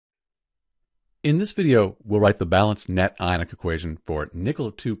In this video, we'll write the balanced net ionic equation for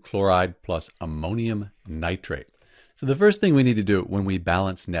nickel-2 chloride plus ammonium nitrate. So the first thing we need to do when we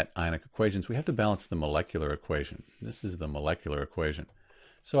balance net ionic equations, we have to balance the molecular equation. This is the molecular equation.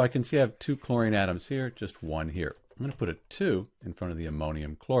 So I can see I have two chlorine atoms here, just one here. I'm going to put a 2 in front of the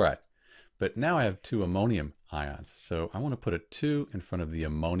ammonium chloride. But now I have two ammonium ions, so I want to put a 2 in front of the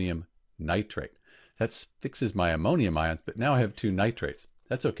ammonium nitrate. That fixes my ammonium ions, but now I have two nitrates.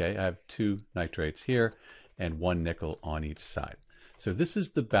 That's okay, I have two nitrates here and one nickel on each side. So this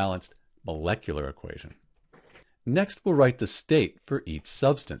is the balanced molecular equation. Next, we'll write the state for each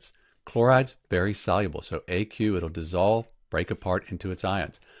substance. Chloride's very soluble, so AQ, it'll dissolve, break apart into its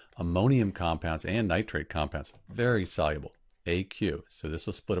ions. Ammonium compounds and nitrate compounds, very soluble, AQ. So this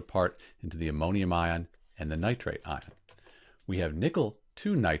will split apart into the ammonium ion and the nitrate ion. We have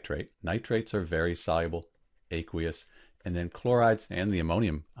nickel-2 nitrate. Nitrates are very soluble, aqueous. And then chlorides and the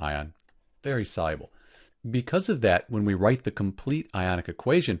ammonium ion, very soluble. Because of that, when we write the complete ionic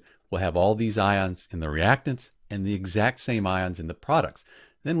equation, we'll have all these ions in the reactants and the exact same ions in the products.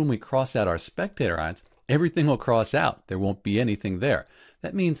 Then when we cross out our spectator ions, everything will cross out. There won't be anything there.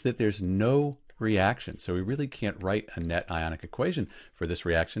 That means that there's no reaction. So we really can't write a net ionic equation for this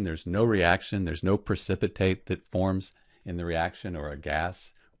reaction. There's no reaction. There's no precipitate that forms in the reaction, or a gas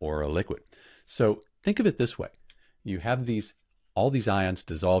or a liquid. So think of it this way. You have all these ions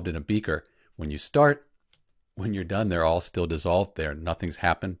dissolved in a beaker. When you start, when you're done, they're all still dissolved there. Nothing's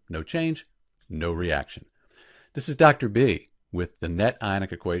happened, no change, no reaction. This is Dr. B with the net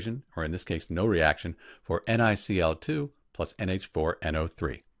ionic equation, or in this case, no reaction, for NiCl2 plus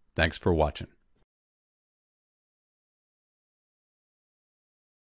NH4NO3. Thanks for watching.